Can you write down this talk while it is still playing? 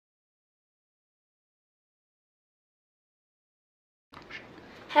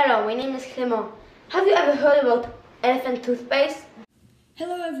Hello, my name is Clément. Have you ever heard about elephant toothpaste?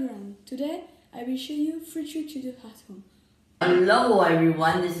 Hello everyone, today I will show you free trick to do at home. Hello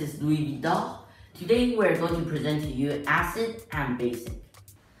everyone, this is Louis Vidal. Today we are going to present to you acid and basic.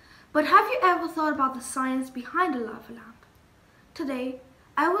 But have you ever thought about the science behind a lava lamp? Today,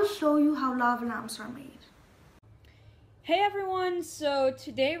 I will show you how lava lamps are made. Hey everyone, so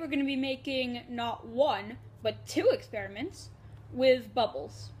today we're going to be making not one, but two experiments with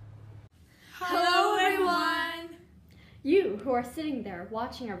bubbles. Hello everyone! You who are sitting there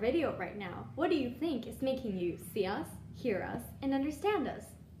watching our video right now, what do you think is making you see us, hear us, and understand us?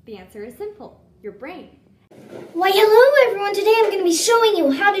 The answer is simple, your brain. Why, hello everyone! Today I'm going to be showing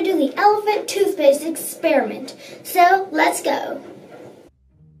you how to do the elephant toothpaste experiment. So, let's go!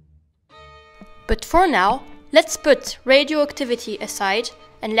 But for now, let's put radioactivity aside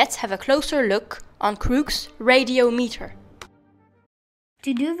and let's have a closer look on Crookes' radiometer.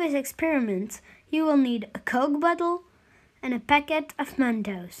 To do this experiment, you will need a Coke bottle and a packet of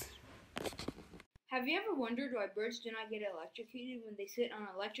Mentos. Have you ever wondered why birds do not get electrocuted when they sit on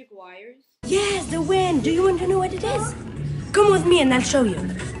electric wires? Yes, the wind. Do you want to know what it is? Come with me and I'll show you.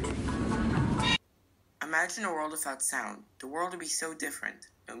 Imagine a world without sound. The world would be so different.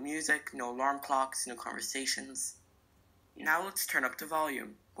 No music, no alarm clocks, no conversations. Now let's turn up the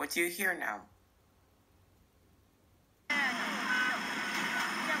volume. What do you hear now?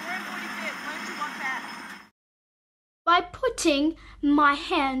 By putting my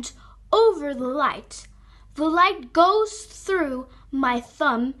hand over the light goes through my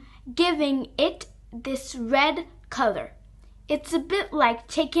thumb, giving it this red color. It's a bit like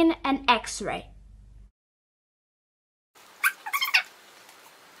taking an X-ray.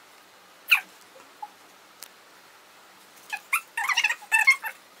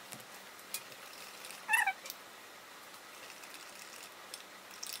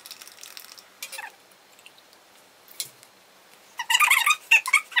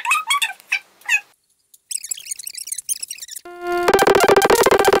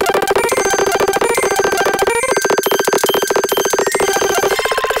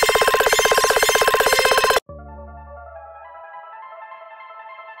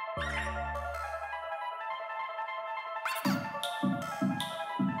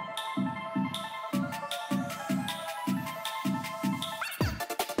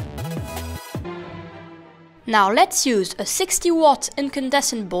 Now let's use a 60-watt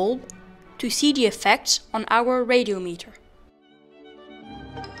incandescent bulb to see the effects on our radiometer.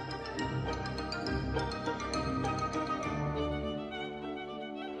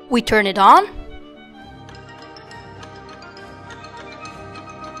 We turn it on.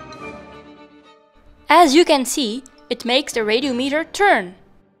 As you can see, it makes the radiometer turn.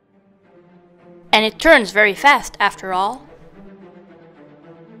 And it turns very fast after all.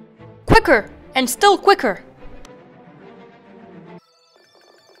 Quicker and still quicker.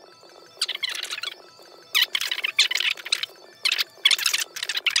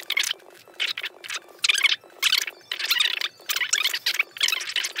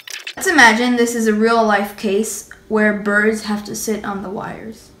 Let's imagine this is a real-life case where birds have to sit on the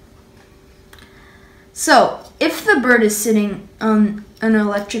wires. So, if the bird is sitting on an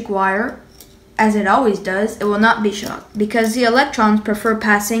electric wire, as it always does, it will not be shocked because the electrons prefer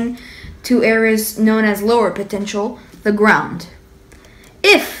passing to areas known as lower potential, the ground.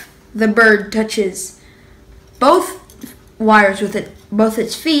 If the bird touches both wires with both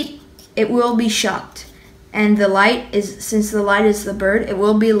its feet, it will be shocked. And since the light is the bird, it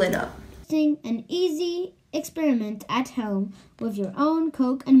will be lit up. An easy experiment at home with your own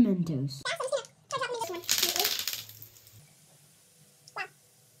Coke and Mentos.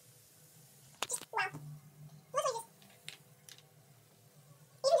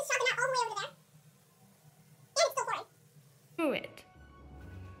 Through it.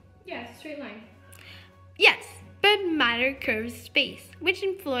 Yeah, straight line. Yes, but matter curves space, which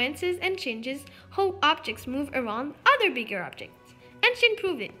influences and changes how objects move around other bigger objects. Einstein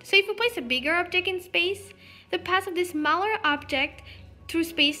proved it. So if you place a bigger object in space, the path of the smaller object through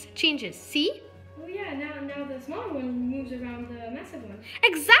space changes. See? Oh yeah, now the smaller one moves around the massive one.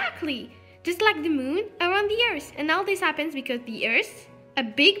 Exactly! Just like the moon around the Earth. And all this happens because the Earth, a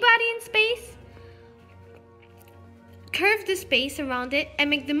big body in space, curve the space around it and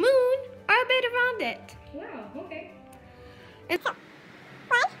make the moon orbit around it. Wow, okay. And 1,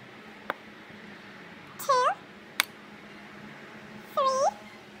 2, 3,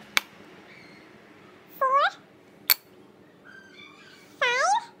 4,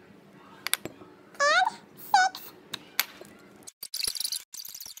 5, and 6.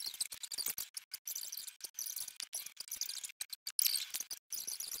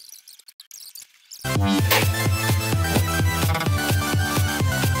 This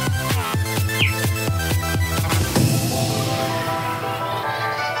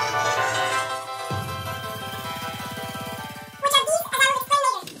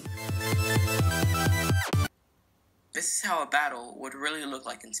is how a battle would really look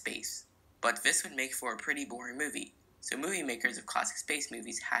like in space, but this would make for a pretty boring movie, so movie makers of classic space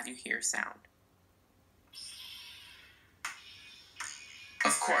movies have you hear sound.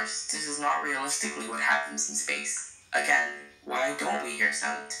 Of course, this is not realistically what happens in space. Again, why don't we hear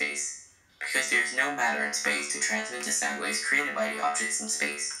sound in space? Because there's no matter in space to transmit the sound waves created by the objects in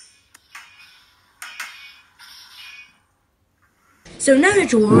space. So now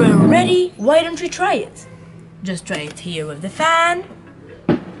that you're ready, why don't we try it? Just try it here with the fan.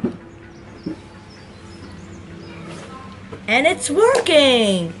 And it's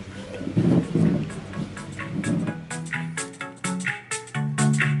working!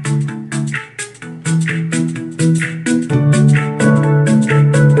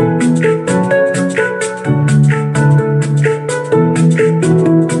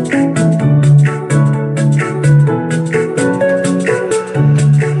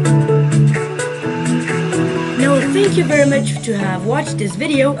 Thank you very much to have watched this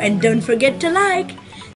video, and don't forget to like!